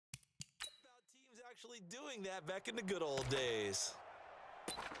actually doing that back in the good old days.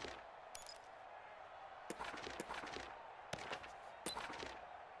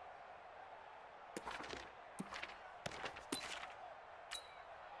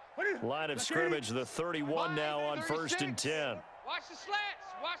 Line of scrimmage, the 31 now on 1st and 10. Watch the slats.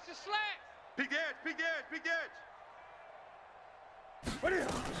 Watch the slats. Big edge, big edge, big edge.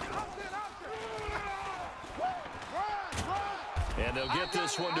 And they'll get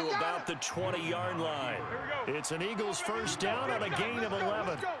this one to about the 20-yard line. It's an Eagles first down on a gain of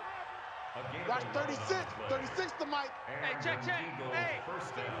 11. Watch 36. 36 to Mike. Hey, check. Hey,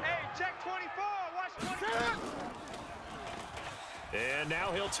 check 24. Watch 24. And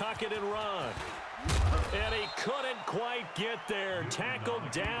now he'll tuck it and run. And he couldn't quite get there.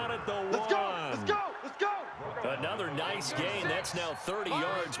 Tackled down at the 1. Let's go. Another nice gain. That's now 30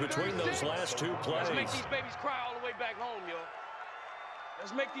 yards between those last two plays. Let's make these babies cry all the way back home, yo.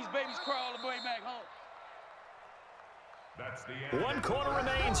 Let's make these babies cry all the way back home. One quarter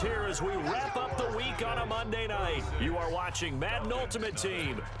remains here as we wrap up the week on a Monday night. You are watching Madden Ultimate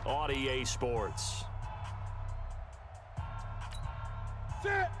Team on EA Sports.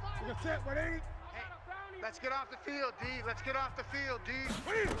 Sit. Let's get off the field, D. Let's get off the field, D.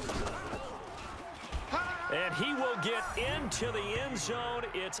 And he will get into the end zone.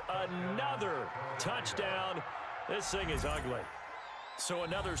 It's another touchdown. This thing is ugly. So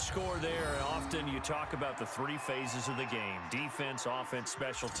another score there. Often you talk about the 3 phases of the game. Defense, offense,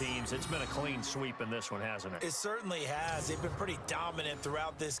 special teams. It's been a clean sweep in this one, hasn't it? It certainly has. They've been pretty dominant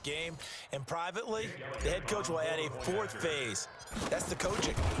throughout this game. And privately, the head coach will add a 4th phase. That's the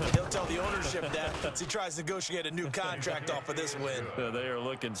coaching. He'll tell the ownership that as he tries to negotiate a new contract off of this win. They are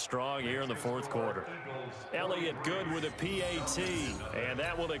looking strong here in the 4th quarter. Elliott good with a PAT, and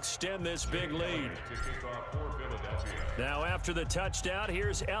that will extend this big lead. Now after the touchdown,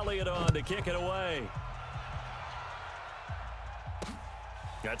 here's Elliott on to kick it away.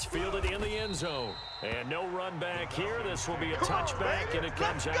 That's fielded in the end zone. And no run back here. This will be a touchback, and it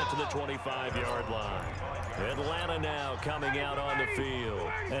comes out to the 25-yard line. Atlanta now coming out on the field.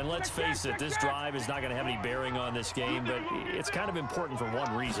 And let's face it, this drive is not going to have any bearing on this game, but it's kind of important for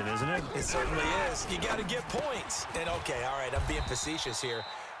one reason, isn't it? It certainly is. You got to get points. And, okay, all right, I'm being facetious here.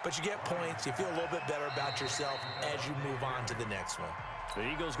 But you get points. You feel a little bit better about yourself as you move on to the next one. The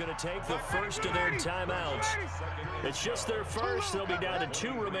Eagles going to take the first of their timeouts. It's just their first. They'll be down to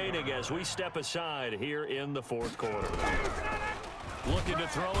 2 remaining as we step aside here in the 4th quarter. Looking to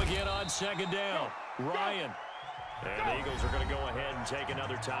throw again on 2nd down. Ryan. And the Eagles are going to go ahead and take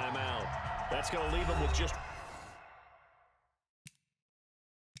another timeout. That's going to leave them with just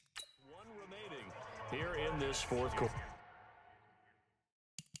 1 remaining here in this 4th quarter.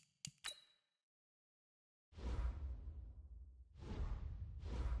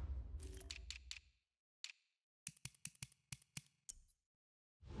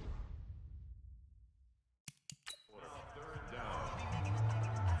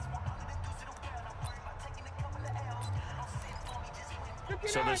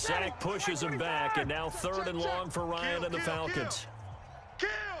 So the sack pushes him back, and now 3rd and long for Ryan and the Falcons.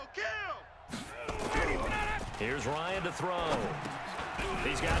 Here's Ryan to throw.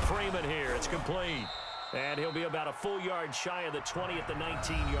 He's got Freeman here. It's complete. And he'll be about a full yard shy of the 20 at the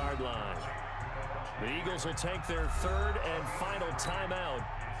 19-yard line. The Eagles will take their 3rd and final timeout.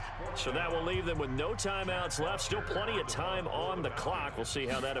 So that will leave them with no timeouts left. Still plenty of time on the clock. We'll see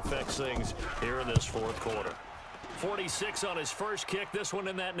how that affects things here in this 4th quarter. 46 on his first kick. This one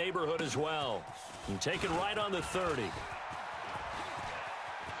in that neighborhood as well. And taken right on the 30.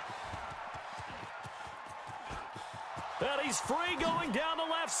 And he's free going down the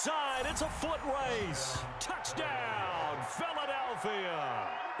left side. It's a foot race. Touchdown, Philadelphia.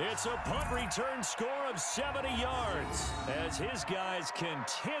 It's a punt return score of 70 yards as his guys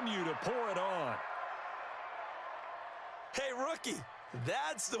continue to pour it on. Hey, rookie,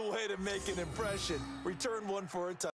 that's the way to make an impression. Return one for a touchdown.